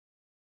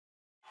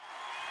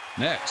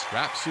Next,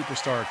 rap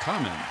superstar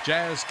Common,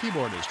 jazz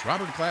keyboardist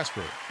Robert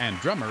Glasper, and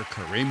drummer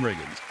Karriem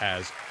Riggins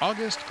as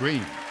August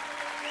Greene.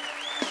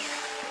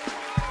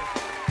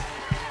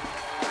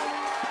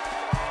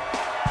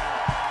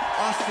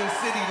 Austin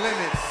city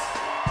limits.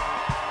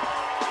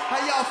 How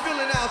y'all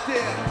feeling out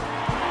there?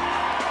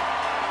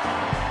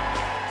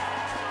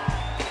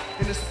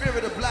 In the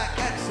spirit of black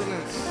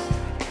excellence,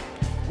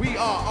 we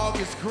are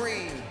August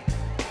Greene.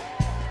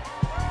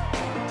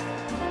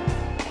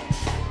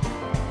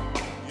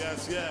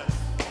 Yes, yes.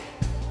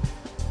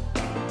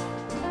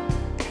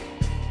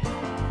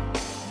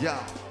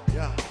 Yeah,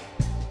 yeah.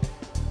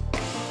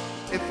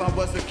 If I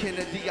was a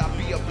Kennedy, I'd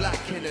be a black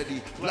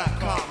Kennedy. Black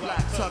car,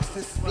 black tux,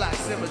 this is black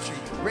symmetry.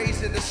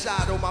 Raised in the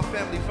shadow, my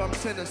family from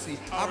Tennessee.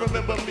 I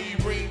remember me,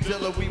 Reem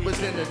Dilla, we was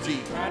in the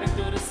deep. Riding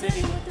through the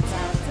city with the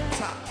top down.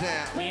 Top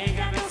down. We ain't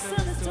got no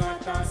ceilings to our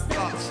thoughts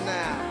now. Thoughts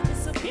now.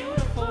 It's a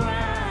beautiful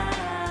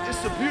ride.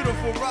 It's a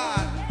beautiful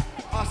ride.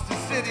 Austin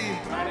City.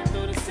 Riding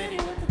through the city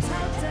with the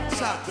top down.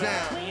 Top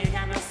down. We ain't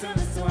got no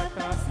ceilings to our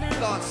thoughts now.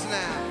 Thoughts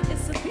now.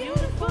 It's a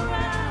beautiful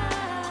ride.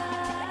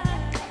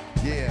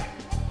 Yeah.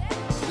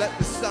 Let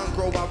the sun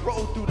grow. I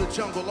rode through the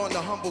jungle on the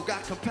humble.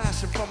 Got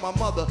compassion from my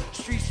mother,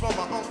 streets from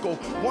my uncle.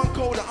 One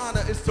code of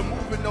honor is to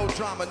move with no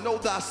drama. Know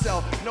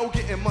thyself, no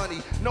getting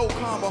money, no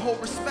karma. Hold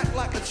respect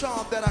like a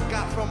charm that I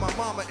got from my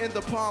mama. In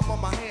the palm of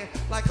my hand,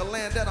 like a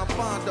land that I'm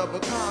fond of, a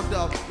calmed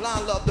of.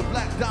 Line love, the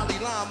black Dalai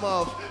Lama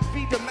of.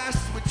 Feed the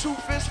masses with two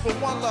fish for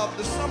one love.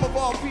 The sum of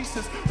all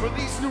pieces.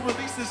 Release new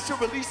releases to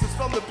releases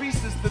from the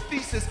pieces. The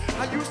thesis.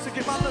 I used to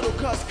get my little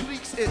cuss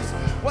cliques. It's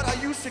what I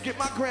used to get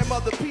my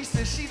grandmother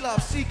pieces. She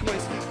loves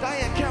sequence.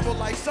 Diane Carroll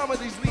like some of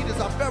these leaders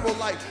are feral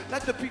like.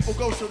 Let the people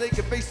go so they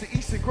can face the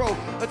east and grow.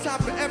 A time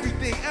for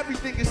everything,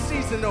 everything is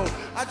seasonal.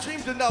 I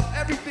dreamed enough,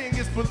 everything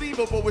is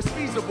believable, it's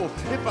feasible.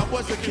 If I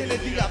was a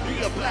Kennedy, I'd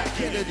be a black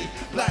Kennedy.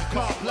 Black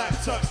car, black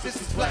tux, this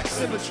is black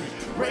symmetry.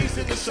 Raised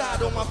in the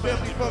shadow, my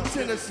family from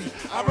Tennessee.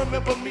 I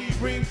remember me,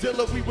 Reem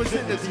Dilla, we was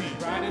in the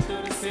deep. Riding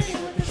through the city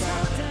with the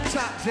top down.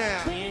 Top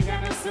down. We ain't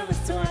got no ceilings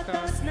to our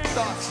thoughts now.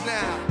 Thoughts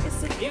now.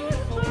 It's a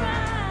beautiful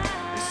ride.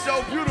 It's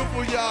so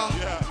beautiful, y'all.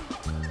 Yeah.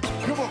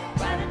 Come on.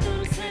 Riding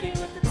through the city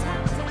with the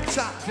top down.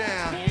 Top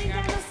down. We ain't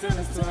got no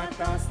ceilings to our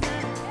thoughts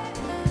now.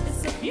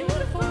 It's a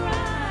beautiful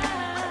ride.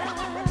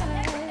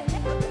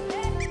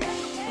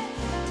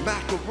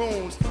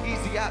 Macaroons,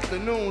 easy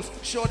afternoons,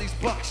 shorties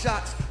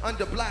buckshots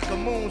under blacker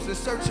moons in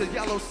search of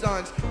yellow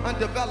suns,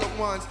 undeveloped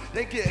ones,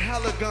 they get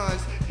hella guns,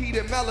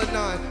 heated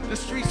melanin, the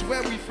streets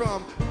where we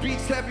from,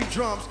 beats heavy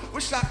drums,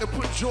 wish I could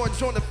put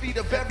George on the feet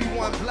of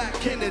everyone, Black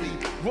Kennedy,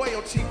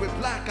 royalty with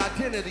black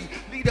identity,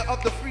 leader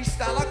of the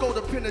freestyle, I go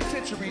to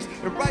penitentiaries,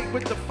 and right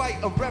with the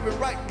fight of Reverend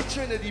Right from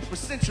Trinity for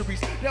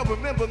centuries, they'll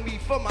remember me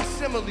for my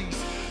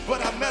similes,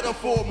 but I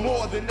metaphor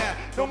more than that,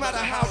 no matter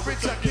how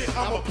rich I get,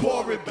 I'ma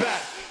pour it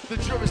back. The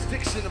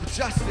jurisdiction of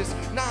justice,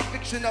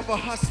 non-fiction of a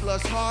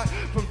hustler's heart.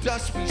 From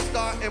dust we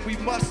start and we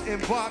must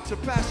embark to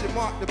passion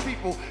mark the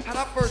people. Had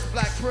our first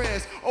black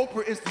prayers,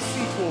 Oprah is the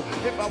sequel.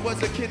 If I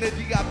was a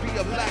Kennedy, I'd be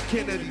a black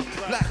Kennedy.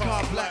 Black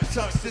car, black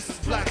tux, this is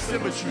black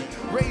symmetry.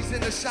 Raised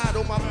in the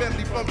shadow, my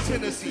family from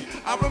Tennessee.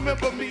 I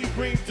remember me,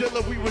 Reem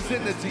Dilla, we was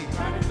in the deep.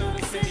 Riding through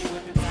the city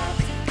with the top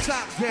down.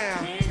 Top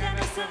down. We ain't got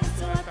no ceilings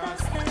to our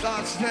thoughts now.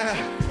 Thoughts now.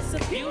 It's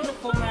a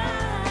beautiful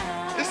ride.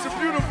 It's a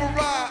beautiful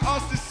ride,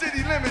 Austin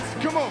city limits,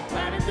 come on.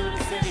 Riding through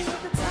the city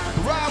with the top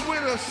down. Ride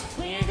with us.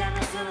 We ain't got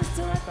no ceilings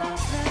to our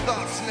thoughts now.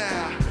 Thoughts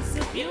now. It's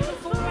a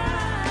beautiful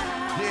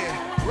ride.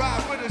 Yeah,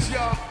 ride with us,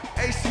 y'all.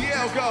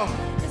 ACL, go.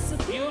 It's a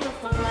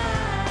beautiful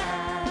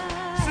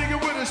ride. Sing it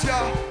with us,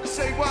 y'all.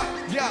 Say what?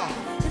 Y'all.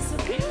 It's a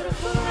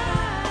beautiful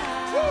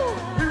ride. Woo!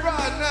 We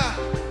ride now.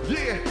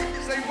 Yeah.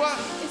 Say what?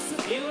 It's a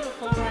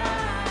beautiful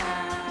ride.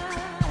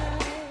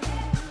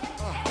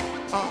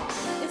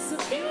 It's a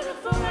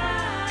beautiful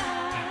ride.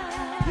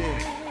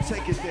 Yeah.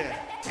 Take it there.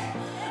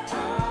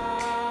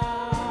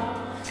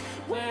 Oh,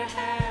 we're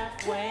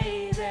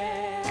halfway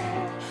there.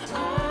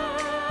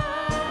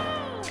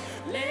 Oh,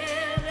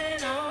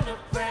 living on a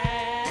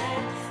prayer.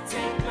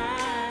 Take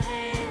my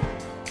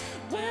hand,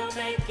 we'll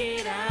make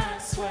it, I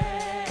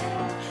swear.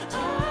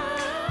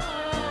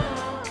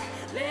 Oh,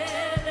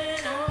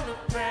 living on a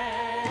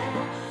prayer.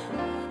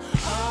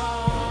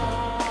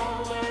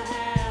 Oh, we're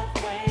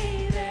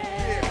halfway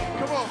there. Yeah.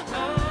 Come on.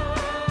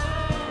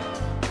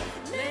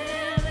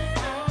 Living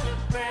on a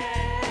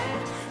prayer.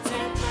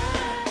 Take my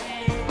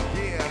hand,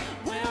 Yeah.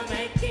 we'll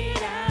make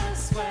it, I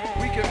swear.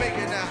 We can make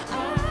it now.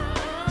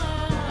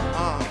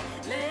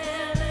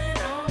 Living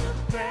on a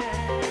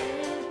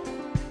prayer.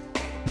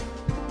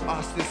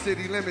 Austin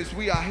city limits,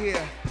 we are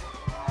here.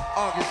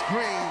 August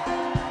Greene.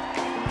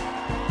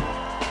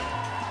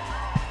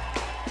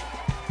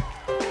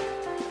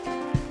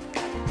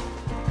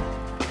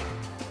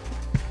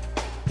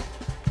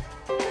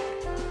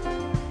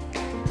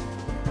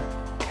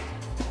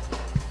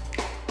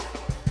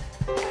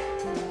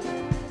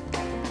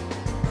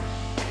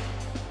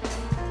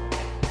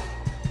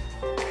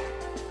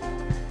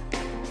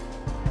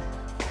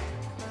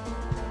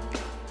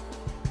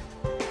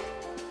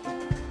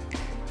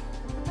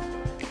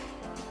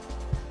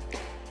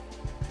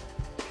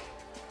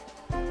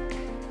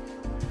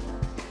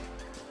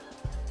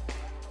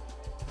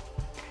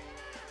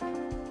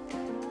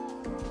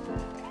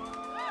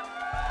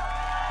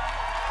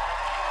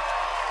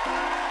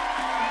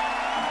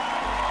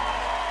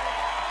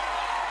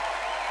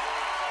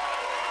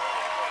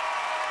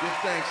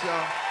 Thanks,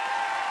 y'all.